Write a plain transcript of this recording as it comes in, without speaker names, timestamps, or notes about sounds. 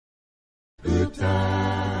Good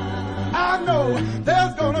time. I know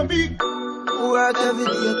there's gonna be work every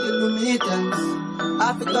day till we meet ends.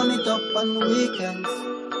 I fi turn it up on the weekends.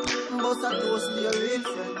 Bust a toast to your real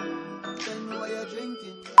friend. Tell me what you're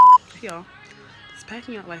drinking. Y'all, this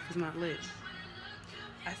packing out life is not lit.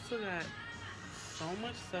 I still got so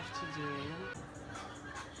much stuff to do.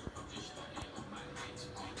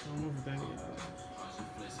 Don't move that yet.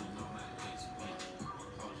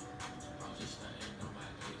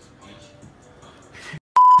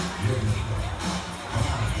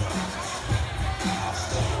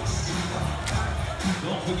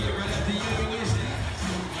 Don't forget right after you is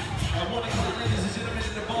I want to get ladies and gentlemen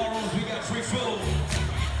in the ballrooms. We got free flow.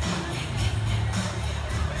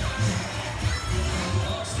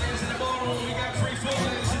 Upstairs in the ballroom, we got free flow,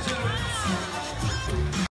 ladies and gentlemen.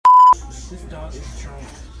 This dog is drunk.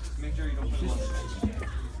 Make sure you don't put him on the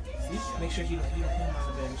bench. See? Make sure he don't put him on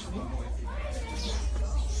the bench.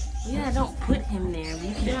 Yeah, don't put him there.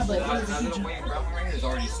 We can. Yeah, but That little Wayne Brown right here is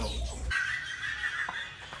already sold.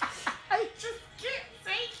 I just can't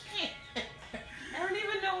take it. I don't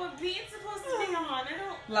even know what beat's supposed to be on. I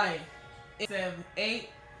don't. like 7, 8,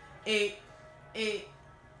 8, 8.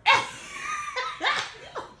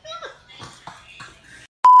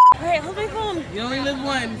 Alright, hold my phone. You only live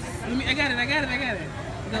once. I got it.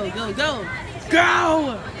 Go.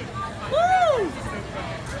 Go! Woo!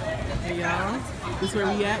 Hey y'all, this is where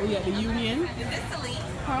we at. We at the Union. Is this Celine?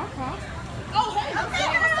 Huh? Oh, hey.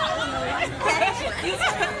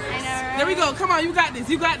 There we go. Come on, you got this.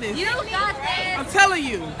 You got this. I'm telling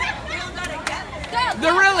you. Go.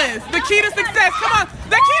 The realest. The key to success. Come on.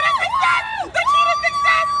 The key to success. The key to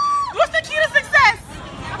success. What's the key to success?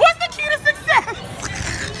 What's the key to success?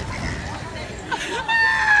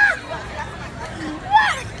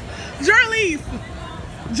 What? Jurlees.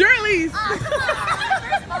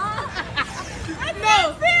 No.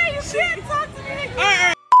 You can't talk to me. All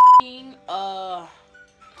right.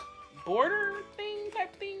 Border thing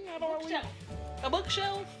type thing. I don't know. A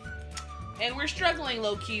bookshelf. And we're struggling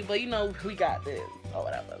low key, but you know we got this or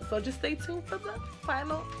whatever. So just stay tuned for the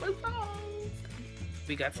final results.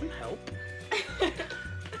 We got some help.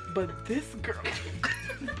 But this girl,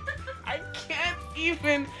 I can't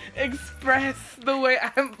even express the way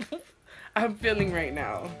I'm feeling right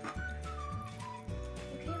now.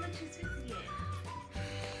 Okay, let's just fix it.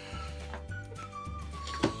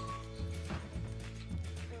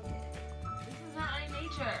 This is not my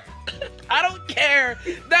nature. I don't care.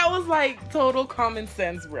 That was like total common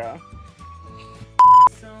sense, bro.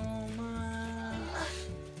 So much.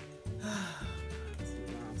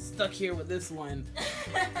 I'm stuck here with this one.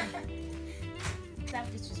 Stop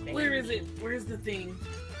disrespecting. Where is it? Where's the thing?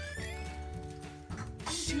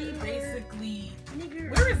 She basically.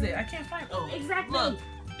 Where is it? I can't find it. Oh, Exactly. Look.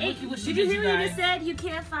 Hey, Look what she did you did, hear you what you guys. just said? You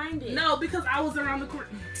can't find it. No, because I was around the corner.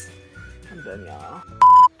 I'm done, y'all.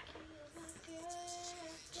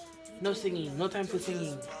 No singing. No time for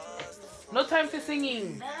singing. No time for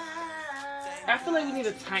singing. I feel like we need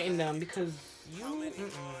to tighten them because you.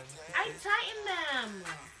 I tightened them.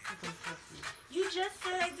 You just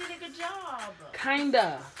said I did a good job.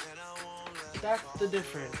 Kinda. That's the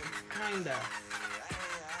difference. Kinda.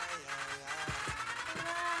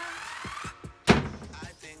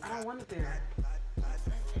 I don't want it there.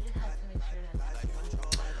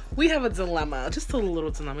 We have a dilemma. Just a little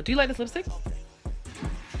dilemma. Do you like this lipstick?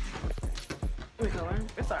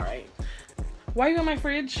 It's alright. Why are you in my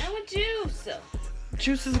fridge? I want juice.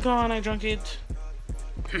 Juice is gone. I drank it.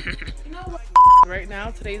 You know what? Right now,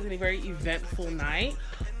 today's a very eventful night.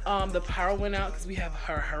 The power went out because we have a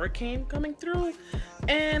hurricane coming through.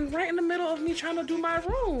 And right in the middle of me trying to do my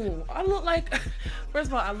room. I look like, first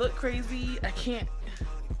of all, I look crazy. I can't.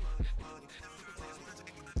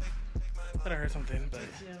 But I heard something, but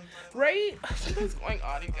right? Something's going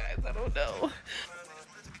on, you guys. I don't know.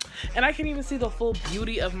 And I can't even see the full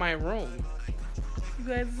beauty of my room. You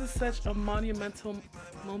guys, this is such a monumental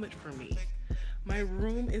moment for me. My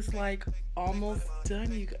room is like almost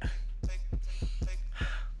done, you guys.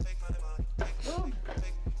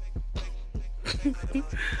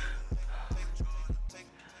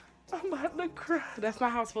 I'm about to cry. That's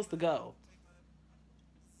not how it's supposed to go.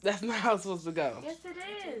 That's not how it's supposed to go. Yes, it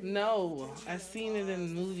is. No, I've seen it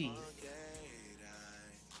in movies.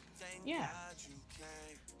 Yeah.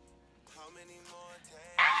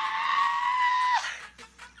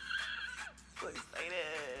 So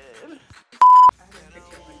excited.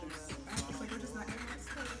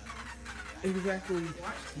 Exactly.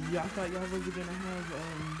 Y'all thought y'all wasn't gonna have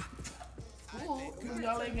school.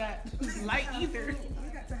 Y'all ain't got light either. We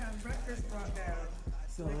got to have breakfast brought down.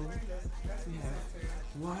 So we have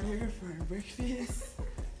water for breakfast.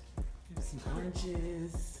 We have some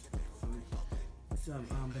oranges, some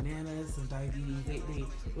bananas, some diabetes.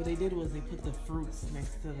 What they did was they put the fruits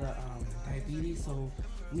next to the diabetes, so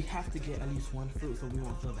we have to get at least one fruit so we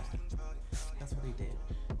won't feel bad. That's what they did.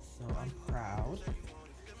 So I'm proud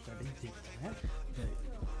that they did that. But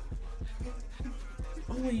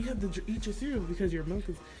oh wait, you have to eat your cereal because your milk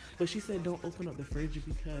is. But she said don't open up the fridge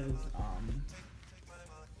because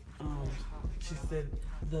she said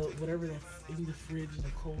the whatever that's in the fridge,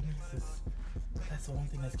 the coldness is that's the one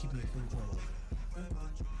thing that's keeping your food cold.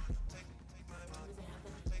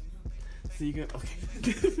 So you got okay.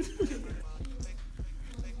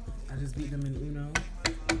 I just beat them in Uno.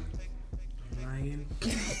 Lion.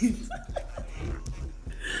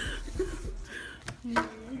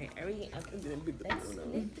 Alright, are we okay? Let's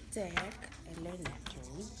lift the deck and learn that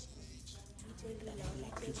tone.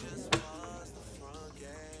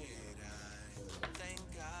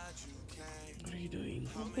 What are you doing?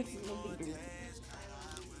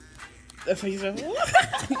 That's how you said what?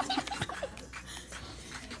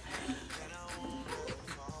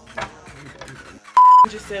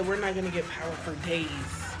 Just said we're not gonna get power for days.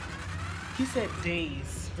 He said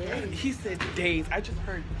days. He said days. I just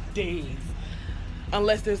heard days.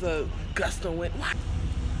 Unless there's a gust of wind. What?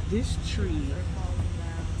 This tree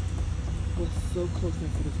was so close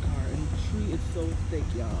next to this car, and the tree is so thick,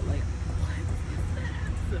 y'all. Like, what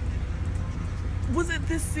is that? Was it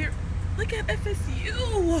this serious? Look at FSU.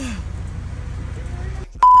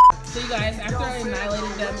 So you guys, after I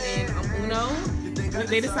annihilated them in Uno,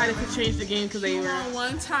 they decided to change the game because they were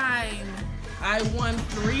one time. I won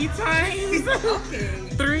 3 times. Okay.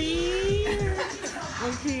 3.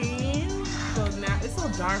 Okay. So now it's so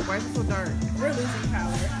dark. Why is it so dark? We're losing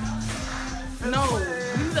power. No,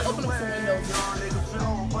 we need to open up some windows.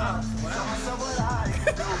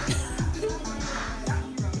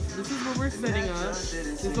 This is what we're setting up.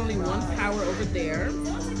 There's only one power over there.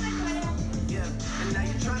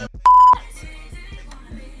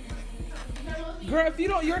 Girl, if you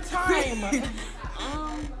don't, your time.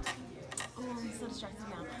 Oh, I'm so distracted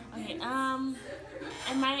now. Okay, am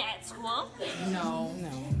I at school? No.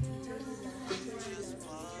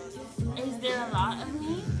 Is there a lot of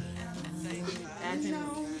me? As in,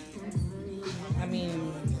 I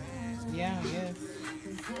mean, yeah, I guess.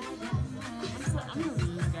 I'm gonna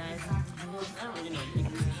lose, guys. I don't really know what to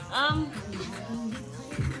do.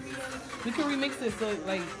 We can remix this, so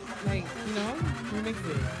like you know, remix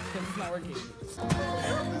it because it's not working.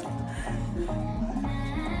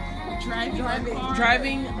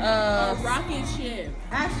 Driving a Rocket ship.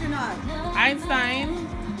 Astronaut. Einstein.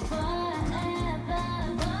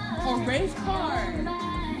 Or race car.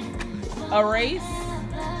 A race.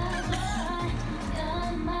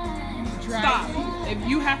 Stop. If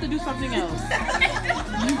you have to do something else,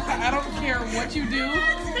 I don't care what you do,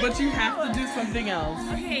 but you have to do something else.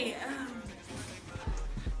 Okay.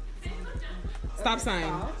 Stop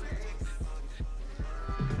sign.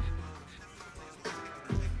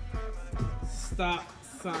 Stop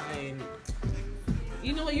sign.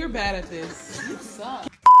 You know what? You're bad at this. You suck.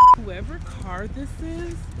 Whoever car this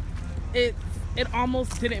is, it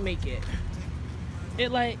almost didn't make it.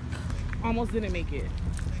 It like almost didn't make it.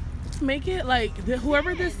 Like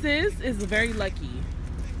whoever this is very lucky.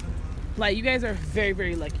 Like you guys are very,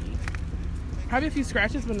 very lucky. Probably a few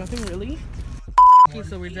scratches, but nothing really. Okay,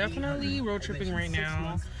 so we're definitely road tripping right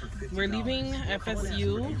now. We're leaving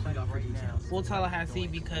FSU, well, Tallahassee,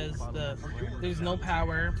 because there's no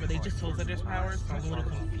power, but they just told us there's power, so I'm a little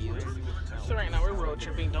confused. So right now we're road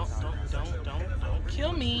tripping. Don't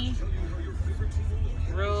kill me.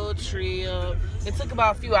 Road trip. It took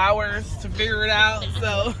about a few hours to figure it out,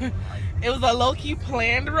 so it was a low-key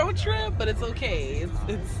planned road trip, but it's okay.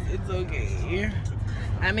 It's okay.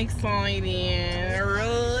 I'm excited.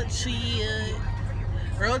 Road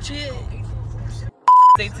trip.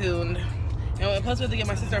 Stay tuned. And plus we have to get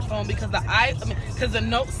my sister's phone because because the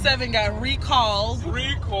Note 7 got recalled.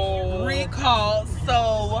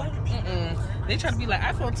 So they try to be like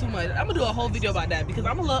iPhone too much. I'm gonna do a whole video about that because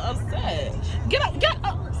I'm a little upset. Get up.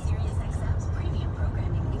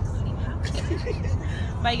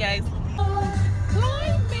 Bye guys.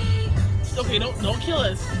 Okay, don't kill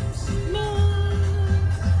us. No.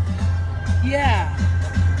 Yeah.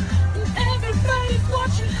 Everybody's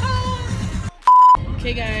watching home.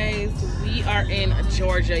 Okay guys, we are in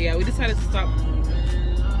Georgia. Yeah, we decided to stop.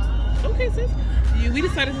 Okay sis. We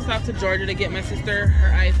decided to stop to Georgia to get my sister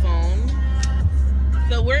her iPhone.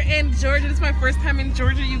 So we're in Georgia. This is my first time in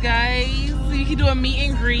Georgia, you guys. So you can do a meet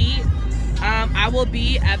and greet. I will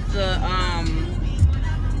be at the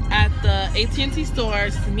AT&T store.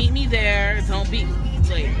 Just meet me there. Don't be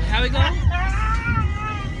wait, how we go?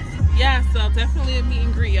 Yes. So definitely a meet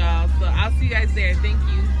and greet, y'all. So I'll see you guys there. Thank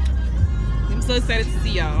you. I'm so excited to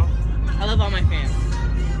see y'all. I love all my fans.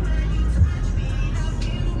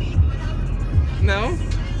 No?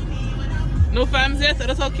 No fans yet? So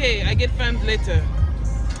that's okay. I get fans later.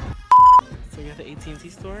 So we're at the AT&T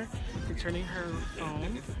store, returning her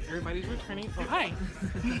phone. Everybody's returning. Oh, hi.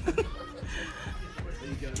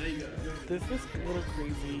 This is a little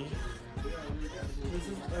crazy. This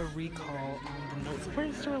is a recall on the Note 7.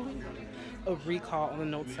 Where's Shirley? A recall on the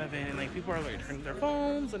Note 7. Like, people are like returning their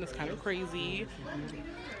phones, and it's kind of crazy.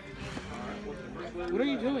 What are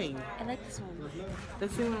you doing? I like this one.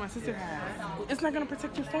 That's the one my sister has. It's not gonna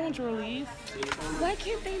protect your phone, Jorlise. Why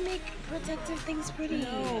can't they make protective things pretty?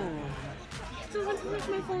 No. It doesn't protect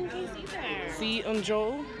my phone case either. See,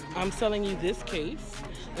 Joel, I'm selling you this case,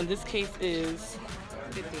 and this case is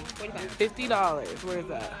 $50. Where is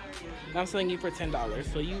that? And I'm selling you for $10.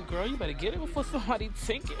 So you, girl, you better get it before somebody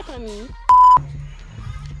take it, honey.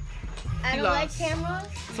 I don't like cameras.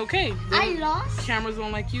 It's okay. I lost. Cameras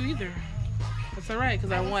don't like you either. That's all right,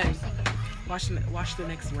 because I won. Watch the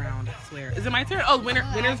next round, I swear. Is it my turn? Oh,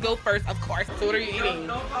 winners go first, of course. So what are you eating?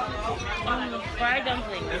 Fried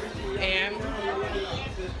dumplings. And?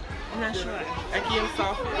 I'm not sure. Eki and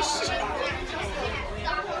saltfish.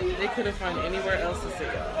 They could have found anywhere else to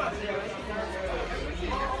sit, y'all.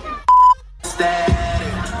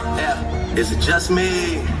 Yeah. Is it just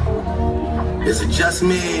me? Is it just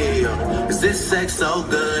me? Is this sex so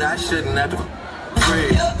good I shouldn't have to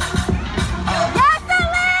free?